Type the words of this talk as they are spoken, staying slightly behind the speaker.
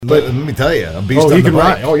But let me tell you, a beast he on the can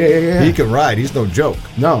bike. ride. Oh, yeah. He can ride. He's no joke.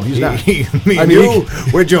 No, he's not.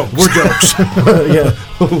 We're jokes. We're jokes. Yeah,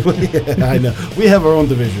 I know. We have our own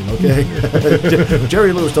division, okay?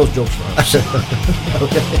 Jerry Lewis tells jokes for us.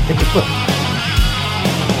 Okay.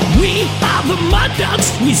 We are the Mud Ducks.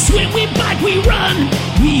 We swim, we bike, we run.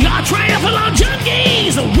 We are triathlon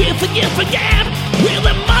junkies. We'll forget. We're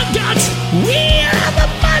the Mud Ducks. We are the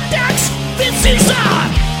Mud Ducks. This is our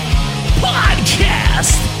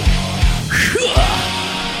podcast.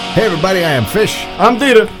 Hey, everybody, I am Fish. I'm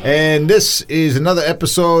Dieter. And this is another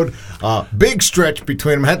episode. Big stretch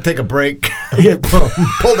between them. Had to take a break.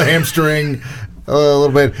 Pulled the hamstring a little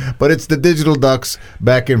bit. But it's the Digital Ducks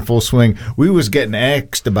back in full swing. We was getting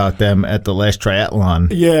asked about them at the last triathlon.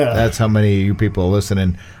 Yeah. That's how many of you people are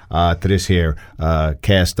listening to this here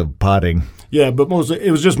cast of potting. Yeah, but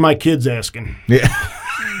it was just my kids asking. Yeah.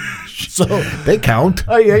 So they count.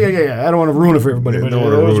 Oh, yeah. I don't want to ruin it for everybody, but that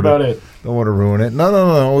was about it. Don't want to ruin it.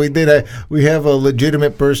 No. We have a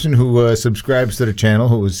legitimate person who subscribes to the channel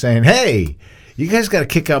who was saying, "Hey, you guys got to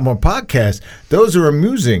kick out more podcasts. Those are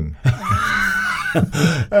amusing."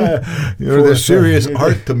 There's serious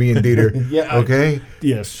art to me and Dieter. Yeah. Okay.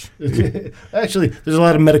 Yes. Actually, there's a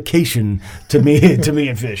lot of medication to me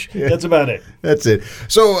and Fish. Yeah. That's about it. That's it.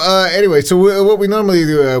 So anyway, what we normally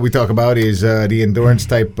do, we talk about is the endurance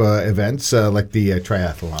type events like the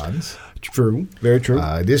triathlons. True. Very true.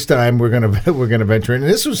 This time we're gonna venture in,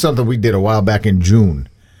 and this was something we did a while back in June,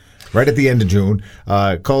 right at the end of June.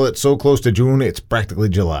 Call it so close to June, it's practically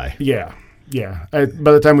July. Yeah. By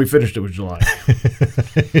the time we finished, it was July.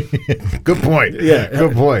 Good point. Yeah.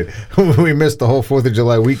 Good point. We missed the whole 4th of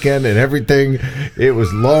July weekend and everything. It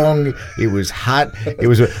was long. It was hot.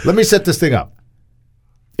 Let me set this thing up.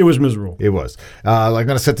 It was miserable. It was. I'm going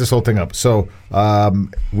to set this whole thing up. So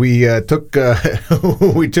we took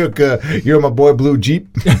You're My Boy Blue Jeep.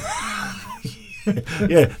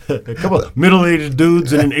 Yeah, a couple of middle-aged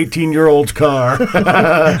dudes in an 18-year-old's car.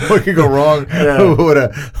 What could go wrong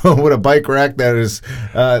with a bike rack that is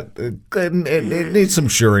it needs some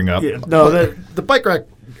shoring up. Yeah, no, the bike rack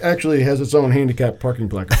actually has its own handicap parking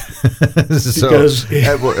placard. So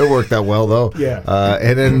it worked out well though. Yeah.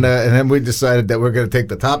 And then we decided that we're going to take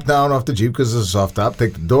the top down off the Jeep because it's a soft top.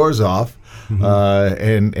 Take the doors off,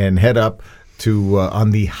 and head up to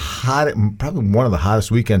on the probably one of the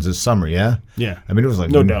hottest weekends this summer. Yeah. I mean, it was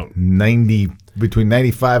like no doubt 90 between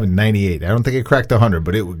 95 and 98. I don't think it cracked 100,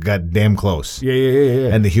 but it got damn close.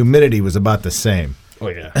 Yeah. And the humidity was about the same. Oh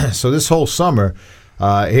yeah. So this whole summer,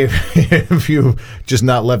 if you just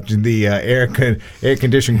not left the air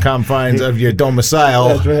conditioned confines of your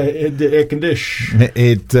domicile, that's right. Air condition.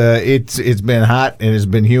 It's been hot and it's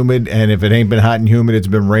been humid, and if it ain't been hot and humid, it's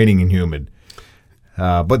been raining and humid.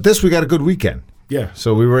 But we got a good weekend. Yeah.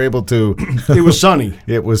 So we were able to. It was sunny.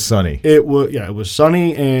 It was sunny. It was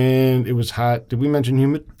sunny and it was hot. Did we mention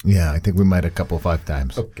humid? Yeah, I think we might have 5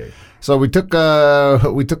 times. Okay. So we took all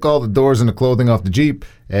the doors and the clothing off the Jeep,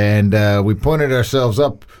 and we pointed ourselves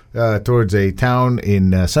up towards a town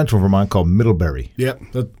in central Vermont called Middlebury. Yep,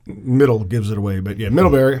 the middle gives it away, but yeah,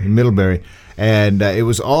 Middlebury. And it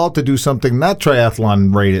was all to do something, not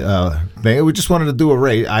triathlon thing. We just wanted to do a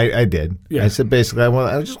race. I did. Yeah. I said basically,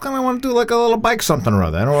 I just kind of want to do like a little bike something or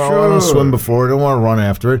other. I don't want to swim before. I don't want to run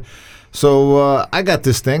after it. So I got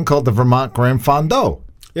this thing called the Vermont Grand Fondo.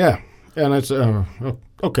 Yeah, and it's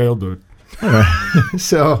okay. I'll do it. All right.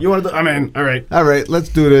 So you want to? All right. All right. Let's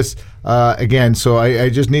do this again. So I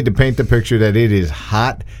just need to paint the picture that it is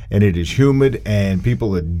hot and it is humid and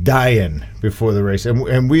people are dying before the race,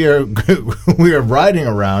 and we are riding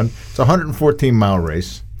around. It's a 114-mile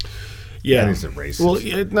race. Yeah, it's a race. Well,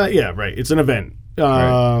 right. It's an event.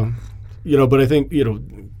 Right. But I think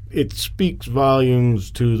it speaks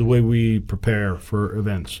volumes to the way we prepare for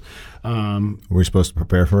events. We're supposed to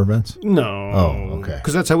prepare for events? No. Oh, okay.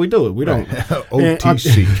 Because that's how we do it. We don't.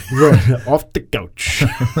 OTC. Right, off the couch.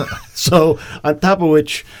 So, on top of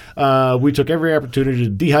which, we took every opportunity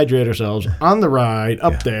to dehydrate ourselves on the ride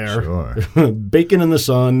up there, sure. baking in the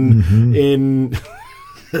sun, in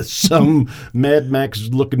some Mad Max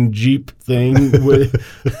looking Jeep thing with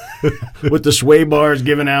the sway bars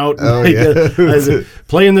given out,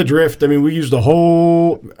 playing the drift. I mean, we used the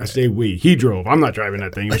whole. I say we. He drove. I'm not driving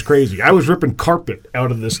that thing. It was crazy. I was ripping carpet out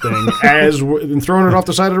of this thing and throwing it off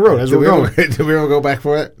the side of the road as we're going. Did we ever go back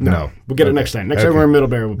for it? No. We'll get it next time. Next time we're in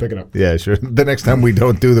Middlebury, we'll pick it up. Yeah, sure. The next time we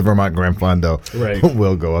don't do the Vermont Grand Fondo, right,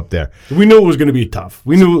 we'll go up there. We knew it was going to be tough.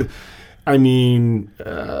 We knew. I mean,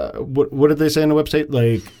 what did they say on the website?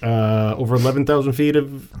 Like over 11,000 feet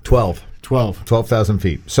of 12,000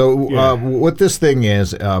 feet. So what this thing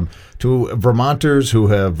is, to Vermonters who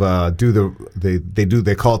have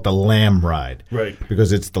they call it the Lamb Ride, right?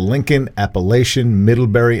 Because it's the Lincoln, Appalachian,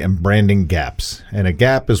 Middlebury, and Brandon gaps, and a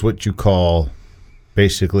gap is what you call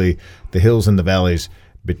basically the hills and the valleys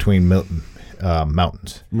between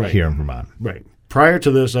mountains here in Vermont. Right. Prior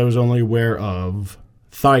to this, I was only aware of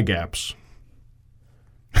thigh gaps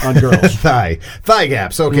on girls. thigh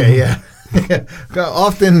gaps. Okay, yeah.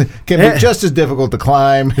 Often can be just as difficult to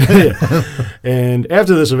climb. And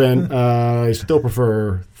after this event, I still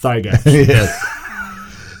prefer thigh gaps. Yes.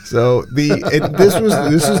 So this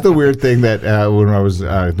is the weird thing that when I was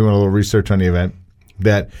doing a little research on the event,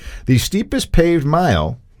 that the steepest paved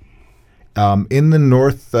mile in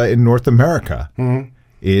North America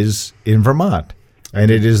is in Vermont, and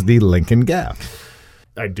it is the Lincoln Gap.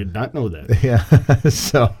 I did not know that. Yeah.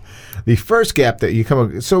 So the first gap that you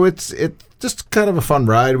come, so it's just kind of a fun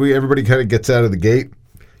ride. Everybody kind of gets out of the gate.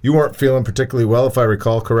 You weren't feeling particularly well, if I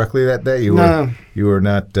recall correctly, that day. You were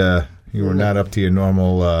not up to your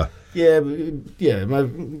normal. My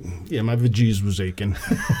veggies was aching.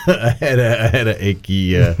 I had an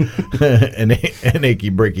achy, an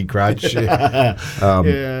achy breaky crotch. I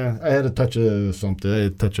had a touch of something. I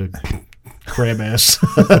had a touch of crab ass.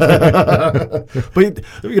 But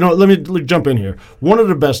let me jump in here. One of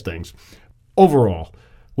the best things overall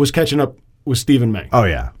was catching up with Stephen May. Oh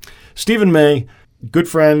yeah, Stephen May, good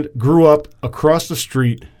friend, grew up across the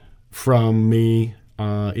street from me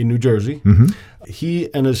in New Jersey. Mm-hmm.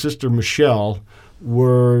 He and his sister Michelle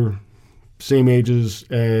were same ages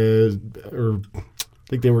as, or I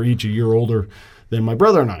think they were each a year older than my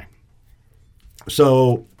brother and I.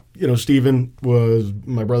 So, Stephen was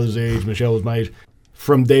my brother's age, Michelle was my age.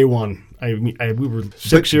 From day one, we were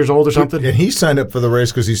 6 years old or something. And he signed up for the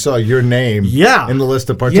race because he saw your name in the list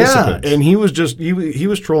of participants. Yeah, and he was he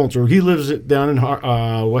was trolling through. He lives down in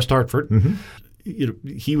West Hartford. Mm-hmm.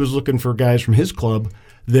 He was looking for guys from his club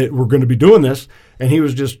that were going to be doing this, and he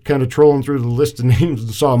was just kind of trolling through the list of names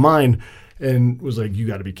and saw mine and was like, "You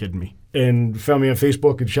got to be kidding me!" And found me on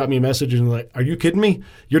Facebook and shot me a message and like, "Are you kidding me?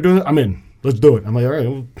 You're doing it? I'm in. Let's do it." I'm like, "All right."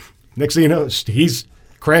 Well, next thing you know, he's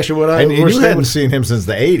crashing what I. And you hadn't seen him since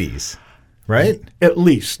the '80s, right? At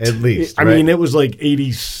least. I mean, it was like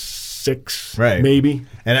 '86, maybe.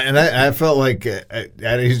 And I felt like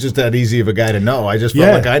he's just that easy of a guy to know. I just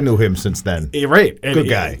felt like I knew him since then. Right. Good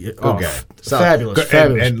guy. Fabulous.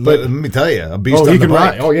 And let me tell you, a beast on he the can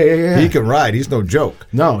bike. ride. Oh, yeah. He can ride. He's no joke.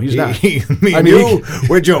 No, he's not.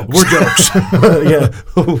 We're jokes. We're jokes.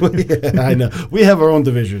 I know. We have our own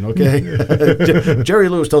division, okay? Jerry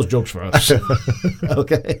Lewis tells jokes for us.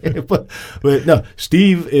 Okay? But no,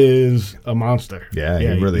 Steve is a monster. Yeah, he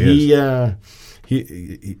really is.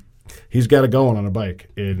 He's got it going on a bike,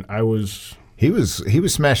 and He was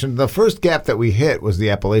smashing. The first gap that we hit was the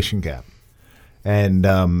Appalachian Gap, and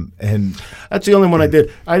that's the only one I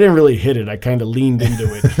did. I didn't really hit it. I kind of leaned into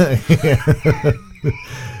it.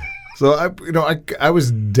 So I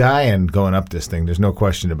was dying going up this thing. There's no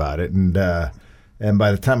question about it, and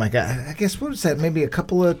by the time I guess what was that? Maybe a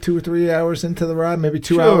couple of 2 or 3 hours into the ride, maybe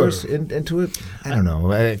 2 hours into it. I don't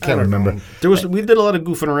know. I can't remember. We did a lot of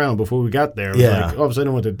goofing around before we got there. It was like all of a sudden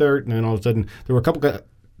it went to dirt, and then all of a sudden there were a couple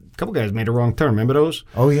guys made a wrong turn. Remember those?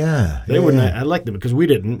 Oh yeah, they wouldn't. I liked them because we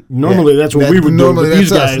didn't. Normally that's what we would do with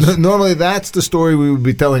these guys. Normally that's the story we would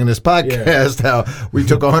be telling in this podcast. How we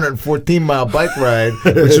took a 114-mile bike ride,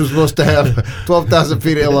 which was supposed to have 12,000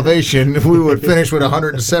 feet of elevation. We would finish with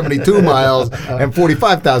 172 miles and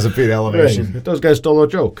 45,000 feet of elevation. Right. Those guys stole our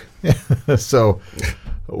joke. So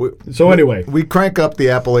anyway, we crank up the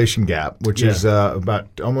Appalachian Gap, which is about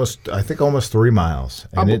almost 3 miles.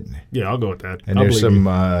 And I'll go with that. And there's some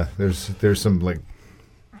there's some like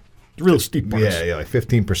real steep parts. Yeah, like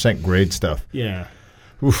 15% grade stuff. Yeah.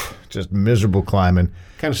 Oof, just miserable climbing.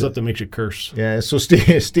 Kind of stuff that makes you curse. Yeah, so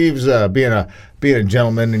Steve's being a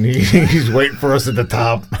gentleman, and he's waiting for us at the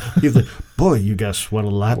top. He's like, "Boy, you guys sweat a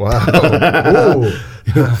lot." Wow.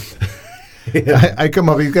 I come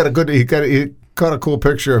up. He caught a cool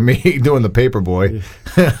picture of me doing the paperboy.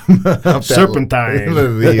 Serpentine.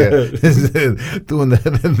 Doing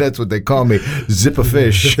that. That's what they call me. Zip a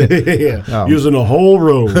fish. Using a whole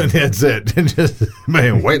road. That's it. Just,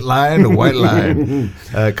 white line to white line.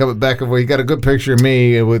 Coming back, he got a good picture of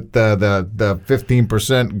me with the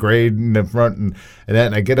 15% grade in the front and that.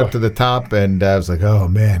 And I get up to the top, and I was like, oh,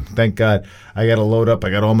 man, thank God. I got to load up. I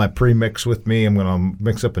got all my pre-mix with me. I'm going to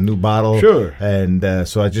mix up a new bottle. Sure. And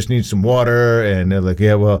so I just need some water water, and they're like,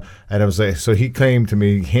 yeah, well, and I was like, so he came to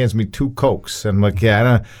me, hands me 2 Cokes, and I'm like,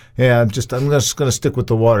 I'm just gonna stick with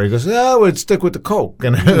the water. He goes, I would stick with the Coke,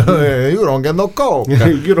 and you don't get no Coke.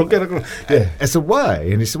 You don't get a. Yeah. I said, why?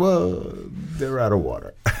 And he said, well, they're out of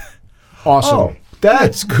water. Awesome. Oh,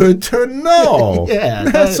 that's good to know. Yeah,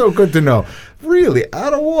 that's so good to know. Really,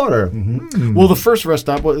 out of water. Mm-hmm. Well, the first rest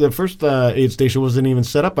stop, the first aid station wasn't even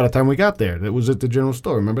set up by the time we got there. It was at the general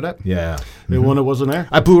store. Remember that? Yeah. The one that wasn't there?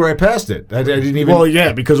 I blew right past it. I didn't even. Well,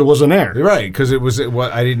 yeah, because it wasn't there. Right, because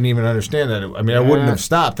I didn't even understand that. I mean, I wouldn't have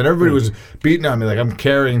stopped. And everybody was beating on me like, I'm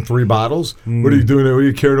carrying 3 bottles. What are you doing there? What are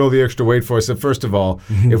you carrying all the extra weight for? I said, first of all,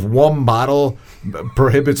 if 1 bottle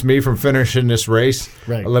prohibits me from finishing this race,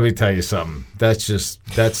 let me tell you something. That's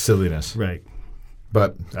silliness. Right.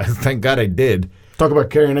 But thank God I did. Talk about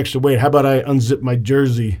carrying extra weight. How about I unzip my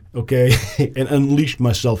jersey, okay, and unleash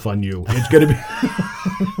myself on you? It's going to be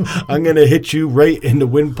 – I'm going to hit you right in the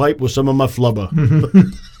windpipe with some of my flubber.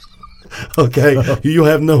 Okay? You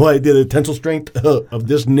have no idea the tensile strength of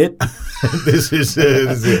this knit. This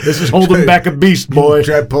is holding back a beast, boy.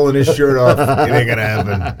 Try pulling his shirt off. It ain't going to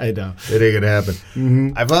happen. I know. It ain't going to happen.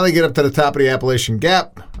 Mm-hmm. I finally get up to the top of the Appalachian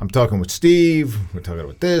Gap. I'm talking with Steve. We're talking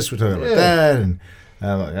about this. We're talking about that. And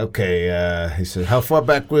I'm like, okay. He said, how far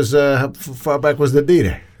back was the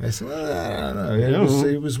Dieter? I said, well, I don't know.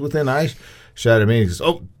 He was within eye shot of me. He goes,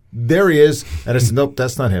 oh, there he is. And I said, nope,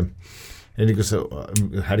 that's not him. And he goes, so,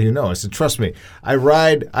 how do you know? I said, trust me. I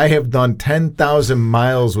have done 10,000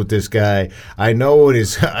 miles with this guy. I know what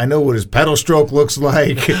his pedal stroke looks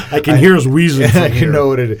like. I can hear his wheezing from I here. can know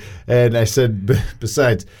what it is. And I said,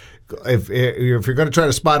 besides, if you're going to try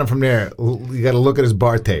to spot him from there, you got to look at his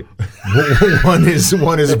bar tape. one is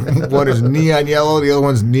neon yellow, the other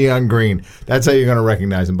one's neon green. That's how you're going to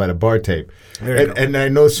recognize him, by the bar tape. And I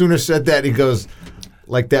no sooner said that, he goes,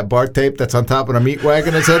 like that bar tape that's on top of a meat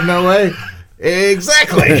wagon that's heading our way?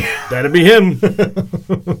 Exactly. That'd be him.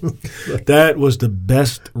 That was the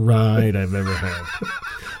best ride I've ever had.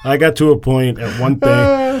 I got to a point at one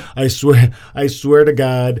thing. I swear to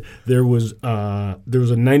God, there was a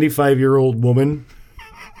 95-year-old woman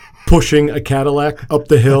pushing a Cadillac up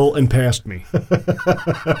the hill and past me.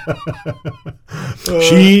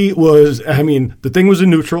 She was. I mean, the thing was in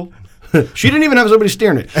neutral. She didn't even have somebody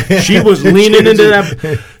steering it. She was leaning into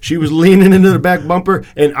that. She was leaning into the back bumper,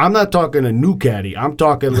 and I'm not talking a new caddy. I'm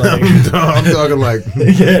talking like I'm talking like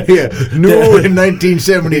new in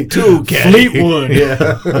 1972 caddy. Fleetwood.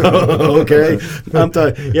 Yeah. Okay. I'm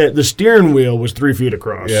talking. Yeah, the steering wheel was 3 feet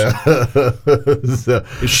across. Yeah. So.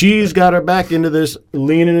 She's got her back into this,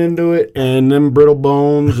 leaning into it, and them brittle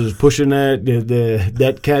bones is pushing that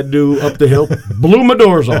Caddo up the hill. Blew my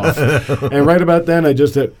doors off, and right about then I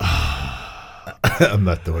just said. I'm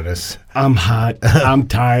not doing this. I'm hot. I'm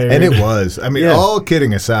tired. And it was. I mean, all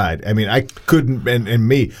kidding aside, I mean, I couldn't, and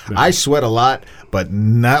me, I sweat a lot, but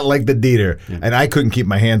not like the Dieter. Yeah. And I couldn't keep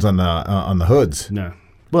my hands on the hoods. No.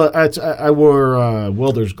 Well, I wore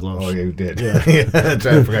welder's gloves. Oh, yeah, you did. Yeah.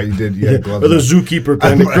 I forgot you did. You had gloves. Or the zookeeper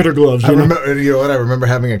kind of critter gloves. I remember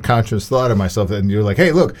having a conscious thought of myself, and you're like,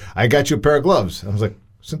 hey, look, I got you a pair of gloves. I was like,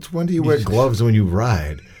 since when do you wear gloves when you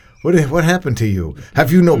ride? What happened to you?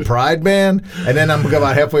 Have you no pride, man? And then I'm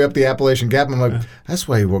about halfway up the Appalachian Gap, and I'm like, that's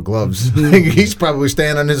why he wore gloves. He's probably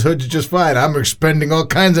staying on his hood just fine. I'm expending all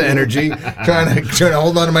kinds of energy trying to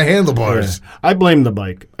hold on to my handlebars. Yeah. I blame the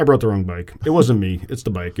bike. I brought the wrong bike. It wasn't me. It's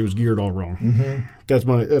the bike. It was geared all wrong. Mm-hmm. That's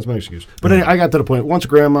my excuse. But anyway, I got to the point. Once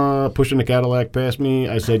Grandma pushing the Cadillac past me,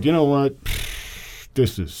 I said, you know what?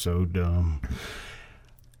 This is so dumb.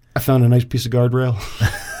 I found a nice piece of guardrail.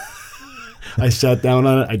 I sat down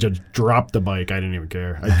on it. I just dropped the bike. I didn't even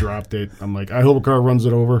care. I dropped it. I'm like, I hope a car runs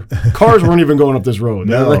it over. Cars weren't even going up this road.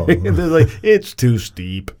 No. They're like, it's too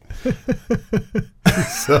steep.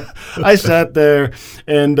 So I sat there,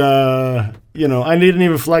 and I didn't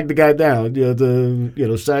even flag the guy down.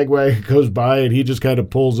 The sag wagon goes by, and he just kind of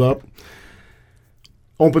pulls up,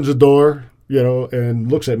 opens the door.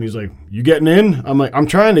 And looks at me. He's like, you getting in? I'm like, I'm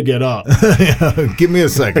trying to get up. Give me a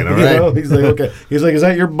second, all right? He's like, okay. He's like, is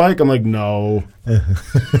that your bike? I'm like, no.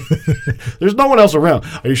 There's no one else around.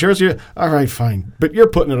 Are you sure it's you? All right, fine. But you're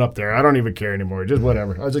putting it up there. I don't even care anymore. Just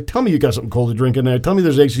whatever. I was like, tell me you got something cold to drink in there. Tell me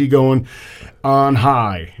there's AC going on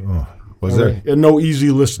high. Oh, was there? And no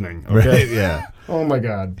easy listening. Okay. Right, yeah. Oh, my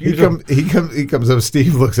God. He comes up.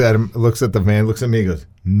 Steve looks at him, looks at the van, looks at me, and goes,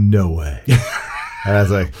 no way. And I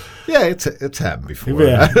was like, yeah, it's happened before.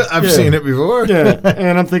 Yeah. I've seen it before. Yeah,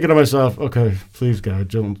 and I'm thinking to myself, okay, please, God,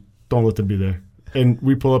 don't let them be there. And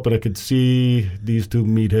we pull up, and I could see these two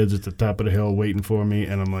meatheads at the top of the hill waiting for me,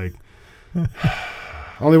 and I'm like,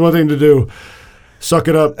 only one thing to do. suck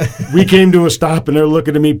it up. We came to a stop, and they're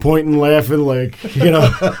looking at me, pointing, laughing, like,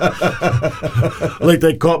 like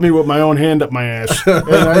they caught me with my own hand up my ass.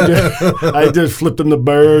 And I just flipped them the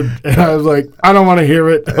bird, and I was like, I don't want to hear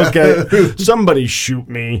it. Okay, somebody shoot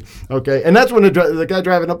me. Okay, and that's when the guy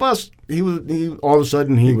driving the bus, he all of a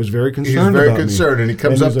sudden he was very concerned. He's very about concerned, me. and he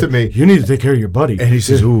comes up to me. You need to take care of your buddy. And he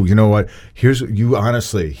says, "Ooh, you know what?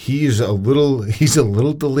 Honestly, he's a little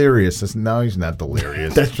delirious." No, he's not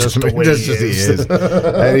delirious. That's just the way he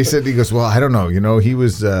is. And he goes, "Well, I don't know. He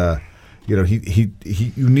was,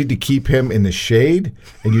 you need to keep him in the shade,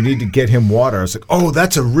 and you need to get him water." I was like, "Oh,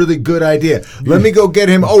 that's a really good idea. Let me go get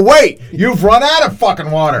him." Oh, wait, you've run out of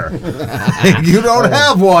fucking water. You don't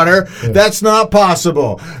have water. That's not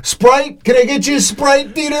possible. Sprite? Can I get you a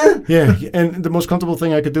Sprite, Dieter? Yeah, and the most comfortable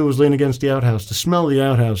thing I could do was lean against the outhouse. To smell the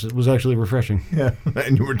outhouse, it was actually refreshing. Yeah,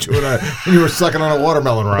 and you were sucking on a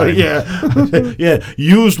watermelon rind. Yeah,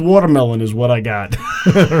 used watermelon is what I got.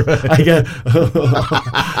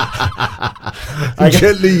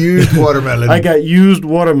 Gently used watermelon. I got used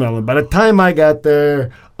watermelon. By the time I got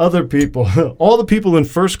there, other people, all the people in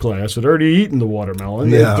first class had already eaten the watermelon.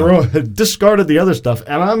 They discarded the other stuff.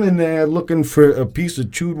 And I'm in there looking for a piece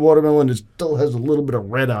of chewed watermelon that still has a little bit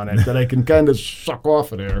of red on it that I can kind of suck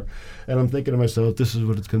off of there. And I'm thinking to myself, this is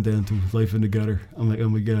what it's come down to, life in the gutter. I'm like, oh,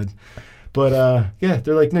 my God. But,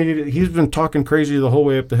 they're like, no, he's been talking crazy the whole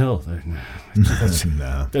way up the hill. That's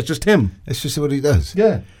just him. That's just what he does.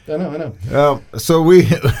 Yeah, I know. So we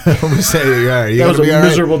say, all right, that was a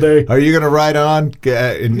miserable day. Are you going to ride on?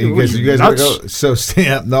 And you guys going to go? So,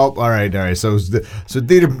 nope. All right. So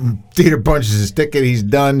Dieter punches his ticket. He's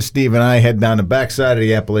done. Steve and I head down the backside of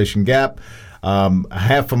the Appalachian Gap.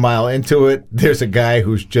 Half a mile into it, there's a guy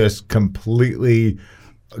who's just completely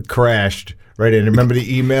crashed. Right, and remember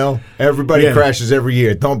the email? Everybody crashes every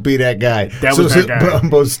year. Don't be that guy. That was that guy.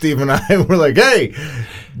 Both Steve and I were like, hey,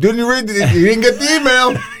 didn't you read you didn't get the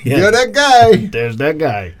email. You're that guy. There's that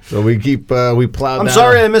guy. So we keep, we plow down. I'm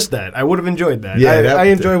sorry I missed that. I would have enjoyed that. Yeah, I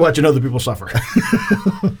enjoy watching other people suffer.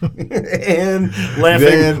 And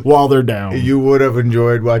laughing while they're down. You would have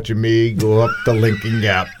enjoyed watching me go up the Lincoln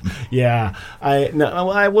Gap. Yeah.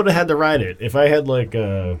 I would have had to ride it. If I had like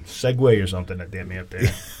a Segway or something that get me up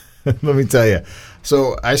there. Let me tell you.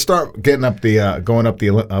 So I start getting up going up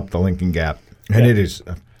the Lincoln Gap, and it is,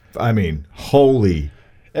 holy.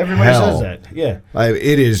 Everybody hell. says that. Yeah.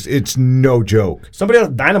 It's no joke. Somebody else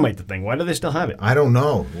dynamite the thing. Why do they still have it? I don't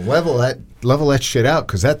know. Level that shit out,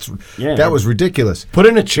 because that was ridiculous. Put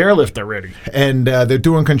in a chairlift already. And they're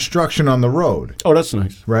doing construction on the road. Oh, that's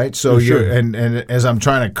nice. Right. So and as I'm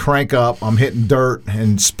trying to crank up, I'm hitting dirt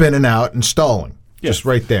and spinning out and stalling. Just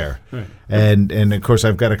right there. Right. And of course,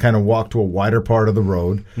 I've got to kind of walk to a wider part of the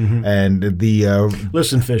road. Mm-hmm. And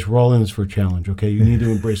listen, Fish, we're all in this for a challenge, okay? You need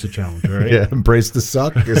to embrace the challenge, all right? Yeah, embrace the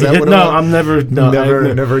suck? Is that what No, I'm never... No,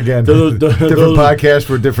 never again. Different podcast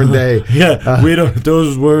for a different day. Yeah, we don't.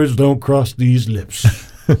 Those words don't cross these lips.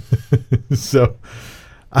 So...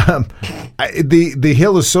 the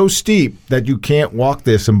hill is so steep that you can't walk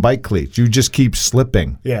this in bike cleats. You just keep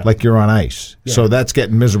slipping like you're on ice. Yeah. So that's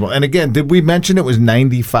getting miserable. And again, did we mention it was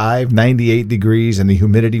 95, 98 degrees and the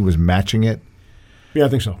humidity was matching it? Yeah, I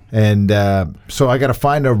think so. And so I got to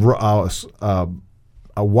find a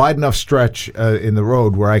wide enough stretch in the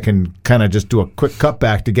road where I can kind of just do a quick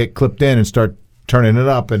cutback to get clipped in and start turning it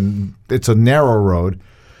up. And it's a narrow road.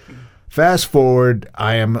 Fast forward,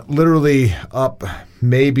 I am literally up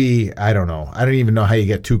maybe, I don't know. I don't even know how you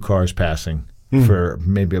get two cars passing for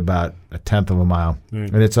maybe about a tenth of a mile.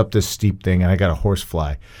 And it's up this steep thing, and I got a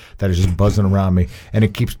horsefly that is just buzzing around me, and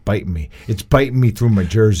it keeps biting me. It's biting me through my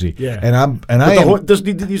jersey. Yeah.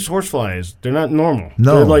 These horseflies, they're not normal.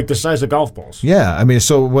 No. They're like the size of golf balls. Yeah.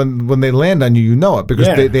 So when they land on you, you know it because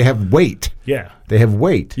they have weight. Yeah. They have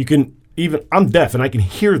weight. You can... I'm deaf, and I can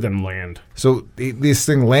hear them land. So this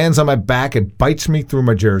thing lands on my back. It bites me through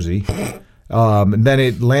my jersey. And then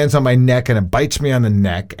it lands on my neck, and it bites me on the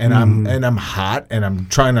neck. And I'm hot, and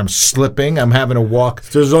I'm slipping. I'm having to walk.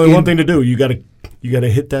 So there's only one thing to do. You gotta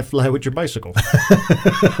hit that fly with your bicycle.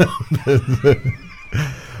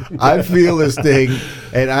 I feel this thing,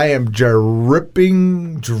 and I am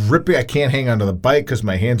dripping. I can't hang onto the bike because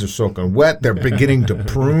my hands are soaking wet. They're beginning to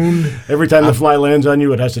prune. Every time the fly lands on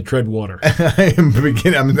you, it has to tread water. I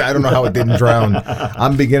don't know how it didn't drown.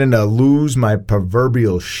 I'm beginning to lose my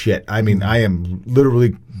proverbial shit. I am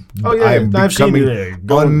literally Oh, yeah, I am I've seen you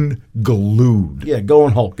becoming there. unglued. Yeah,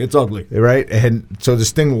 going Hulk. It's ugly. Right? And so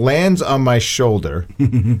this thing lands on my shoulder,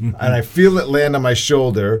 and I feel it land on my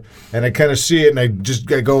shoulder, and I kind of see it, and I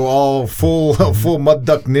go all full Mud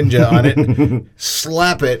Duck Ninja on it,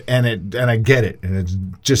 slap it, and I get it, and it's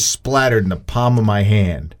just splattered in the palm of my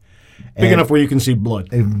hand. Big enough where you can see blood.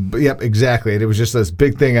 Yep, exactly. And it was just this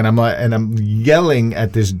big thing, and I'm yelling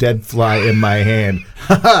at this dead fly in my hand.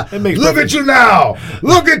 Look at you now!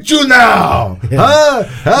 Look at you now! Yeah.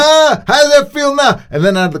 Huh? How does that feel now? And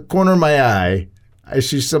then out of the corner of my eye, I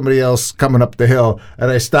see somebody else coming up the hill,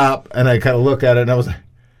 and I stop and I kind of look at it, and I was like,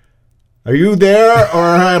 "Are you there,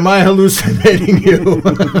 or am I hallucinating you?"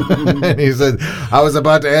 And he said, "I was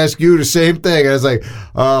about to ask you the same thing." And I was like,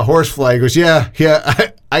 "Horsefly." He goes, "Yeah,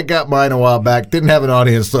 I got mine a while back. Didn't have an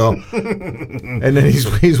audience though." And then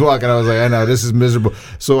he's walking. I was like, "I know this is miserable."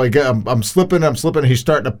 So I'm slipping. He's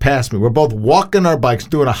starting to pass me. We're both walking our bikes,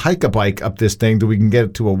 doing a hike-a-bike up this thing till we can get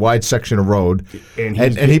it to a wide section of road.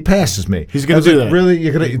 And he passes me. He's going to do that. Really?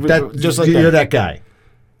 You're gonna just like you're that guy.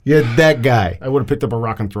 You're that guy. I would have picked up a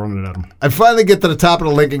rock and thrown it at him. I finally get to the top of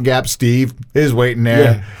the Lincoln Gap. Steve is waiting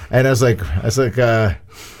there, and I said,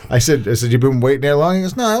 "You've been waiting there long?" He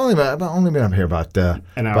goes, "No, I've only been up here about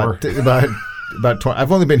an hour. About 20.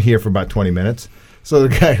 I've only been here for about 20 minutes." So the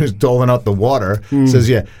guy who's doling out the water says,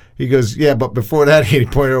 "Yeah." He goes, "Yeah, but before that," he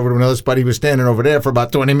pointed over to another spot. He was standing over there for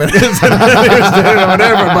about 20 minutes. He was standing over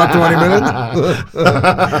there for about 20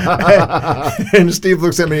 minutes. And Steve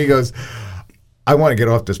looks at me and he goes, "I want to get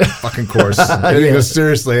off this fucking course." And he goes,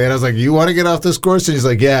 "Seriously?" And I was like, "You want to get off this course?" And he's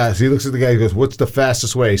like, "Yeah." So he looks at the guy. He goes, "What's the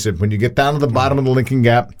fastest way?" He said, "When you get down to the bottom of the Lincoln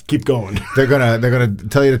Gap, keep going. They're gonna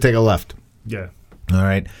tell you to take a left." Yeah. All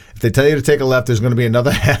right. If they tell you to take a left, there's going to be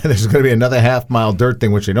another half-mile dirt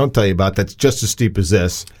thing, which they don't tell you about. That's just as steep as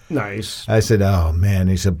this. Nice. I said, "Oh man."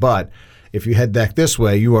 He said, "But if you head back this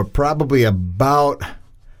way, you are probably about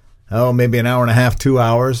maybe an hour and a half, 2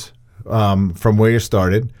 hours." From where you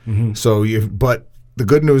started. Mm-hmm. But the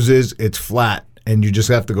good news is it's flat and you just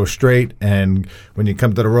have to go straight, and when you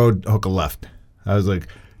come to the road, hook a left. I was like,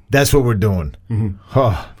 that's what we're doing. Mm-hmm.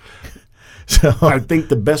 Oh. So I think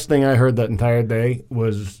the best thing I heard that entire day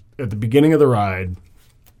was at the beginning of the ride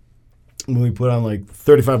when we put on like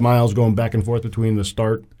 35 miles going back and forth between the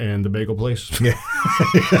start and the bagel place. Yeah.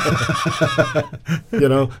 You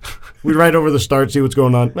know, we'd ride over the start, see what's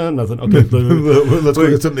going on. Nothing. Okay, let's go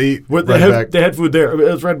get something to eat. They had food there.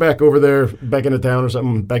 Let's ride back over there, back into town or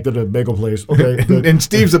something, back to the bagel place. Okay. and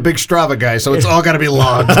Steve's a big Strava guy, so it's all got to be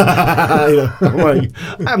logged.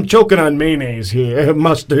 I'm choking on mayonnaise here.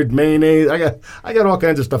 Mustard, mayonnaise. I got all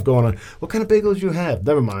kinds of stuff going on. What kind of bagels do you have?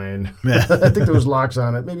 Never mind. I think there was lox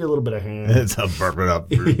on it. Maybe a little bit of ham. It's a burp it up.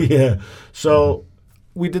 Yeah. So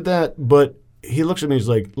we did that, but he looks at me. He's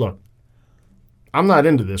like, "Look, I'm not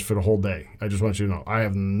into this for the whole day. I just want you to know I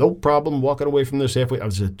have no problem walking away from this halfway." I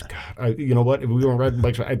was like, "God, you know what? If we were riding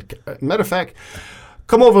bikes, matter of fact,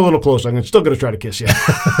 come over a little closer. I'm still going to try to kiss you.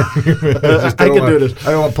 I can do this.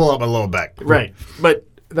 I don't want to pull out my lower back." Right, but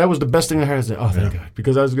that was the best thing I heard. I said, "Oh, thank God,"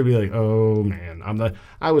 because I was going to be like, "Oh man,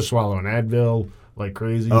 I was swallowing Advil like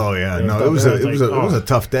crazy." Oh yeah, no, it was a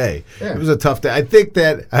tough day. Yeah. It was a tough day. I think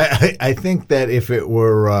that if it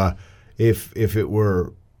were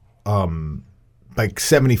like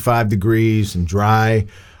 75 degrees and dry,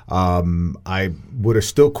 I would have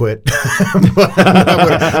still quit. But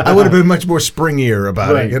I would have been much more springier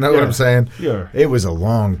about it. You know what I'm saying? Yeah. It was a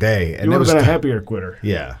long day, and you would have been a happier quitter.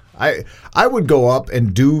 Yeah. I would go up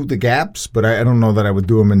and do the gaps, but I don't know that I would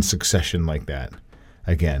do them in succession like that.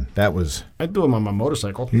 Again, that was... I'd do them on my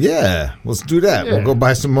motorcycle. Yeah, let's do that. Yeah. We'll go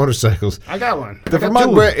buy some motorcycles. I got one.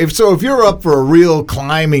 If you're up for a real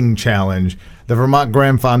climbing challenge, the Vermont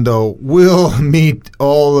Grand Fondo will meet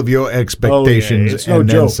all of your expectations and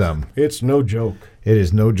then some. It's no joke. It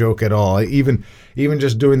is no joke at all. Even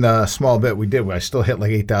just doing the small bit we did, I still hit like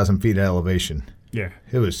 8,000 feet of elevation. Yeah.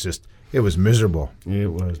 It was miserable.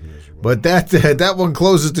 It was miserable. But that one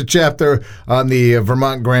closes the chapter on the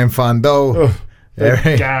Vermont Grand Fondo. Oh.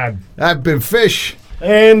 Thank God. I've been Fish.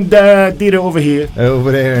 And Dita over here.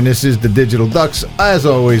 Over there, and this is the Digital Ducks, as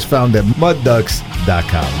always, found at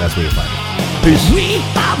mudducks.com. That's where you find it. Peace. We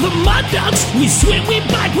are the Mud Ducks. We swim, we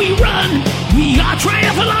bike, we run. We are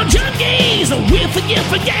triathlon junkies. We'll forget.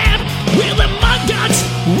 We're the Mud Ducks.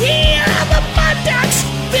 We are the Mud Ducks.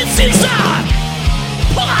 This is our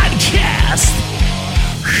podcast.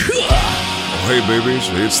 Hey, babies,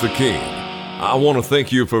 it's the King. I want to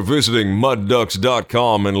thank you for visiting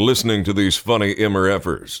mudducks.com and listening to these funny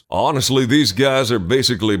MRFers. Honestly, these guys are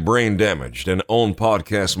basically brain damaged and own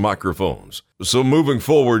podcast microphones. So moving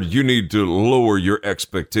forward, you need to lower your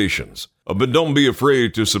expectations. But don't be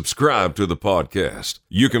afraid to subscribe to the podcast.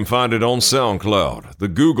 You can find it on SoundCloud, the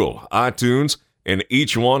Google, iTunes, and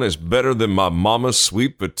each one is better than my mama's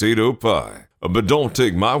sweet potato pie. But don't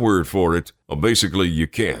take my word for it. Basically, you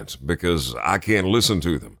can't, because I can't listen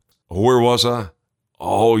to them. Where was I?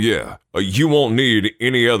 Oh, yeah. You won't need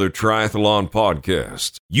any other triathlon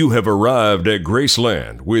podcast. You have arrived at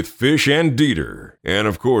Graceland with Fish and Dieter. And,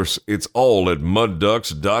 of course, it's all at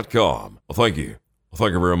mudducks.com. Thank you.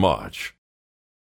 Thank you very much.